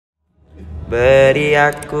Beri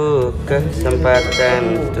aku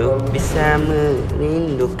kesempatan untuk bisa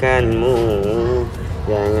merindukanmu.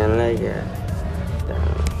 Janganlah ya.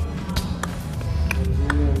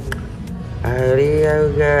 Hari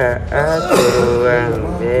yoga aku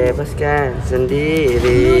ruang bebaskan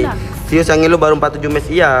sendiri. Serius sange lu baru 47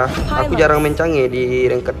 match. Iya, aku jarang main canggih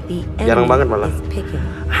di ranked. Jarang banget malah.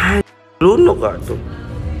 Lunok gak tuh?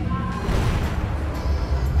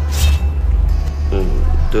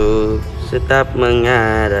 Untuk tetap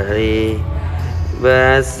menghadiri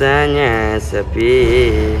bahasanya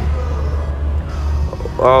sepi.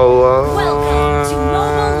 Welcome to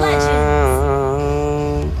Mobile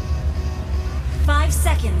Legends. 5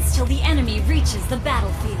 seconds till the enemy reaches the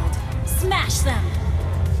battlefield. Smash them.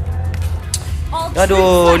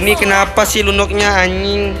 Aduh, ini kenapa sih lunoknya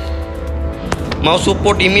anjing? Mau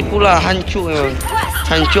support di mid pula, hancur memang.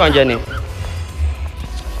 Hancur aja nih.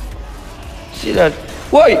 Silat.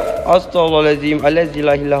 Woi, astagfirullahaladzim.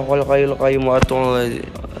 Alazilahillah wal qayyul qayyum wa atu'aladzim.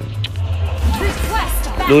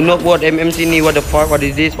 Lunok buat MM sini. What the fuck? What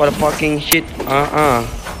is this? What the fucking shit?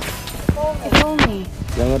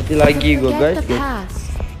 Gak ngerti lagi gue guys.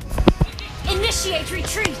 Initiate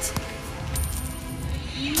retreat.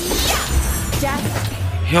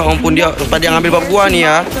 Ya ampun, dia tadi yang ngambil bab gua nih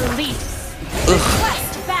ya.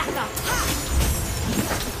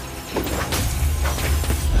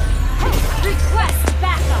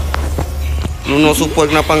 Lunok support,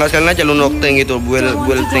 kenapa nggak sekalian aja lunok tank gitu, buel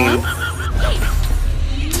tank itu.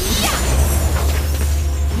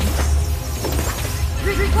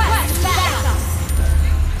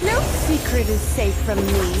 No secret is safe from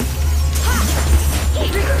me.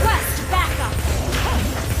 Request backup.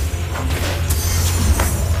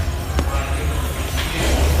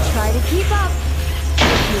 Try to keep up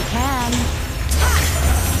if you can.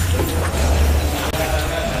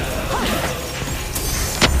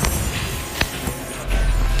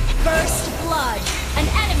 First blood. An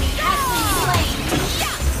enemy has been slain.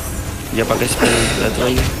 Dia pakai spell satu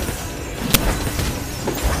lagi.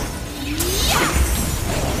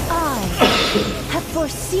 I have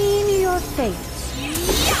foreseen your fate.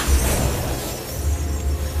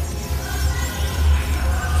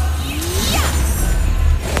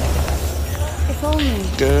 If only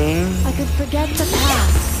I could forget the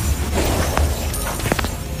past.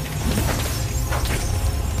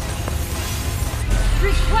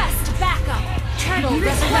 Request backup. Turtle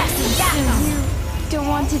requesting backup. You don't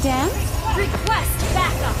want to dance? Request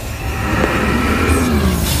backup.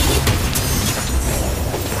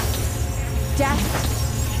 Death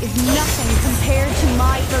is nothing compared to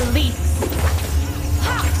my beliefs.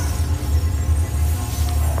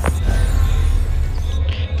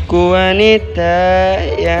 Ku wanita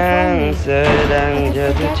yang sedang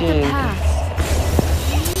jatuh cinta.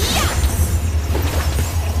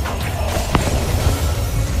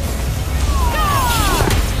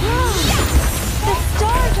 The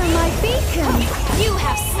stars are my beacon. You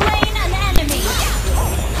have slain an enemy.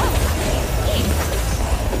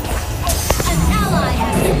 An ally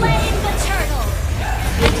has slain the turtle.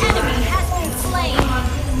 An enemy has been slain.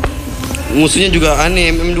 Musuhnya juga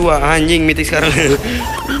aneh, MM2 anjing Mythic sekarang.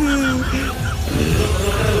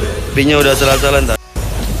 Pinya udah salah-salah entar.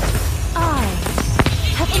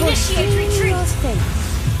 Initiate retreat.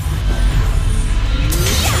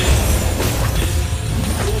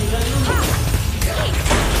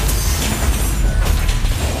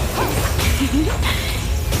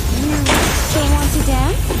 You still want to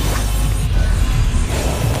dance?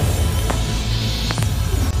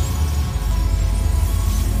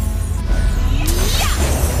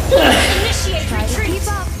 Initiate retreat.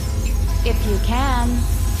 If you can.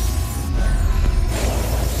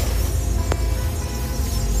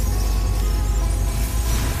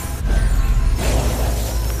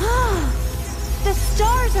 The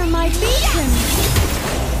stars are my beacon.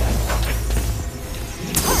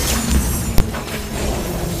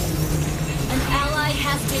 An ally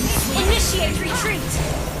has been slain. Initiate retreat.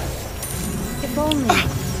 If only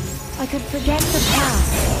I could forget the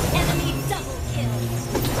past. Enemy double kill.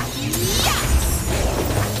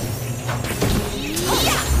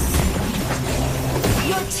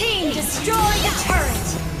 Your team destroyed the turret.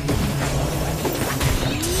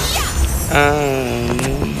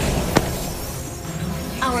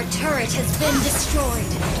 Our turret has been destroyed.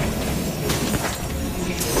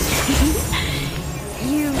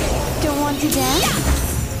 You don't want to dance?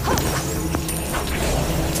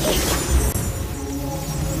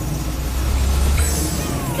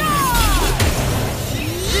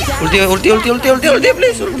 Ulti,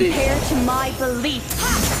 please, ulti. Compared to my beliefs.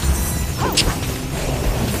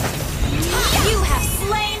 You have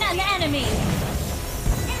slain an enemy.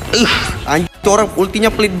 Anjir, orang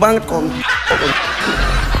ultinya pelit banget kok.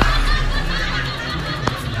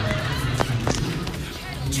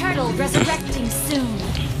 Turtle resurrecting soon.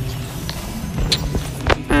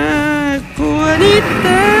 Aku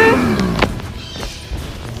wanita.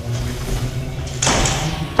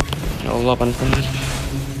 Ya Allah, panas.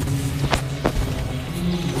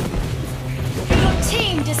 Your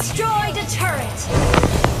team destroyed a turret.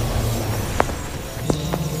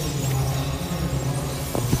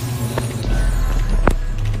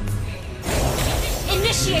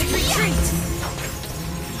 Initiate retreat.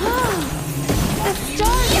 The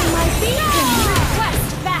stars are my beacon. Request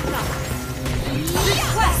backup.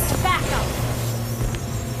 Request backup.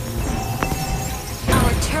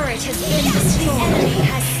 Our turret has been destroyed. The enemy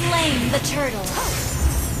has slain the turtle.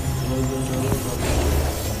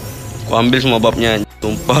 Aku ambil semua babnya,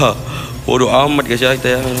 sumpah. Bodoh amat guys ya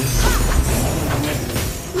kita ya.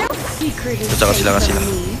 Kasih lah.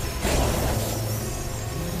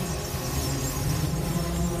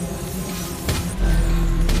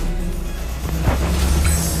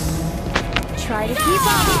 Try to keep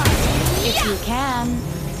up if you can.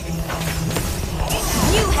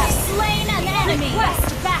 You have slain an enemy. Request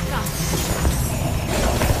backup.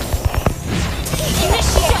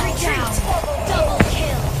 Initiate retreat. Double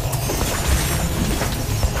kill.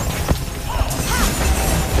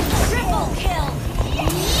 Triple kill.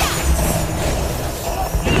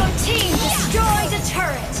 Your team destroyed a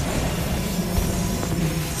turret.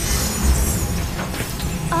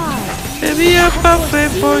 Baby, I'm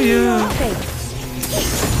perfect for you.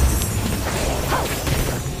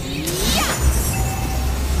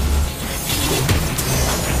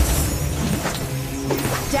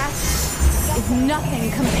 Death is nothing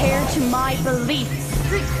compared to my beliefs.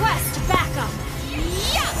 Request backup.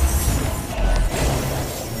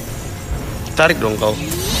 Tarik dong kau.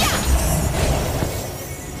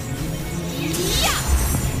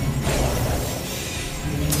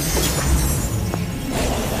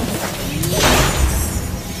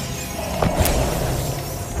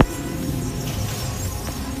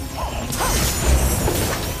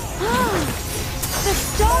 The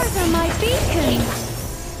stars are my beacon.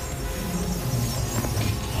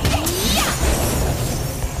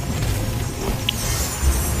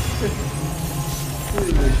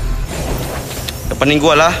 Depanin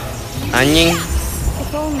gua lah, anjing.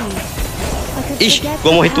 If only I could Ish, forget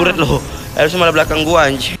gua mau the hit turret loh. Harusnya malah belakang gua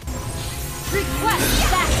anjing. Request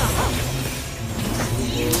backup.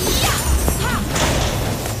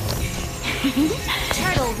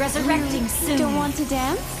 Turtle resurrecting soon. Don't want to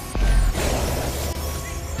dance?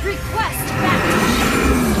 Request backup.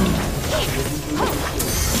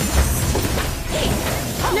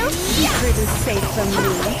 No secret is safe from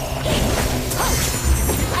me.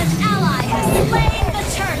 An ally has slain the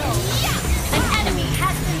turtle. An enemy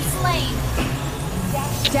has been slain.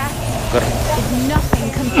 Death is nothing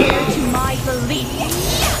compared to my belief.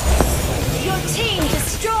 Your team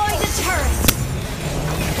destroyed the turret.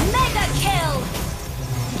 Mega kill.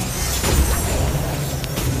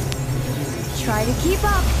 Try to keep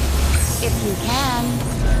up if you can.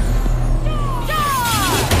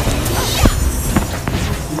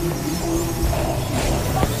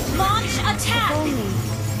 Launch attack. If only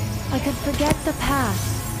I could forget the past.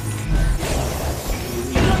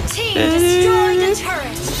 Your team destroyed a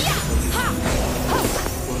turret.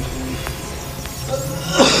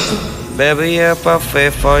 Baby, I'm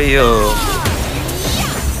perfect for you.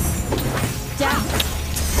 Death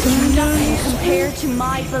is nothing compared to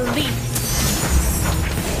my beliefs.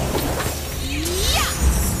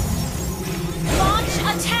 Launch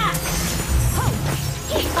attack.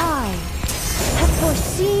 I have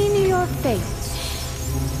foreseen your fate.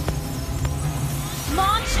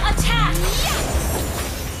 Launch attack.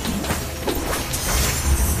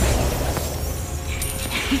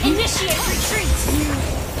 Initiate retreat.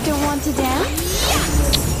 Don't want to dance?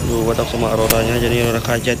 Duh, batak sama auroranya jadi orang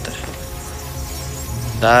kajat.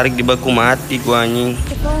 Tarik di baku mati gua anjing.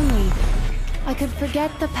 If only I could forget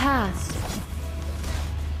the past.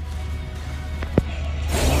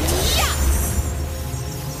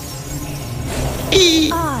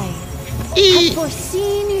 I have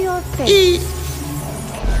foreseen your fate.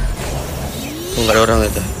 Oh, nggak ada orang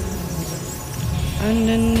itu.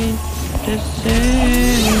 Underneath the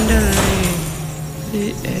chandelier.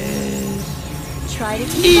 Try to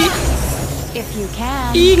keep up if you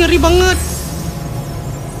can. Ih, ngeri banget.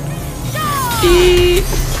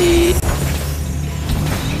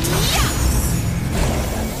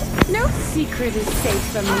 No secret is safe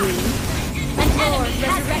from me. An enemy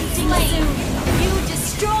has been slain. You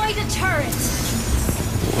destroyed a turret.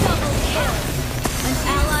 Double kill. An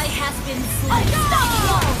ally has been slain.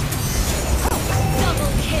 Unstoppable.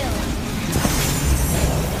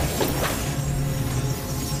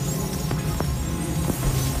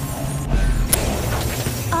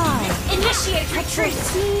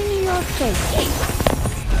 your fate.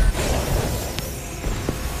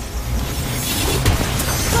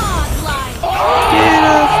 Godlike. Get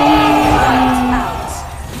up from me. Out.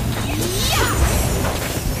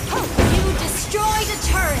 You destroy the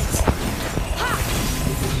turret.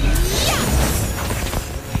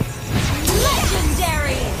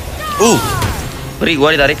 Legendary. Beri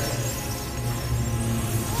gua ditarik.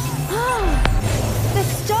 The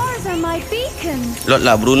stars are my beacon. Load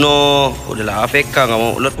lah Bruno. Udahlah AFK nggak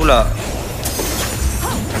mau load pula.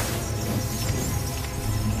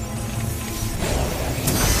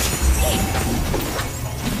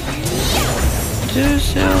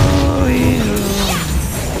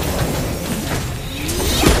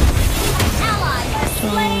 Ally has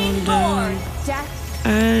slain more. Death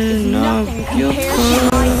is nothing compared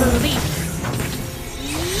to my belief.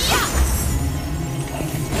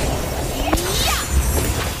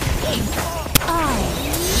 I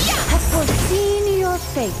have foreseen your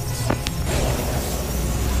fate.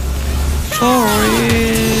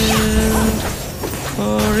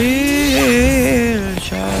 For real,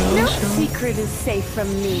 child. No secret is safe from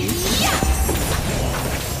me.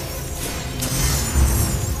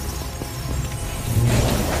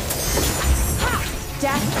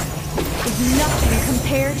 Death is nothing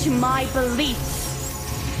compared to my beliefs.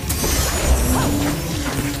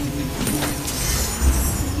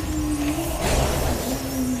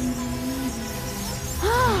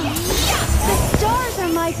 The stars are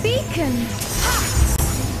my beacon.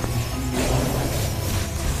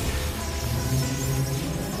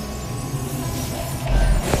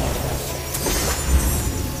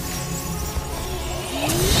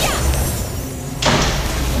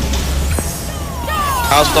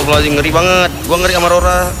 Astagfirullahaladzim, ngeri banget. Gua ngeri sama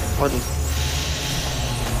Rora. Waduh.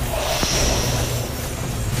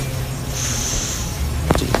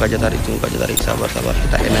 Tunggu aja tarik. Sabar.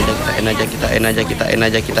 Kita en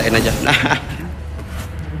aja. Nah.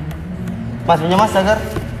 Mas punya Mas agar.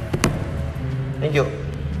 Thank you.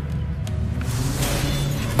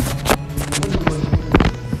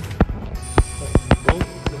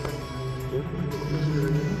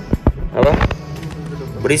 Apa?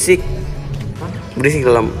 Berisik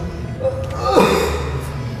dalam.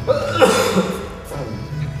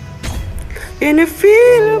 Can you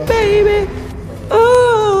feel it, baby? Oh.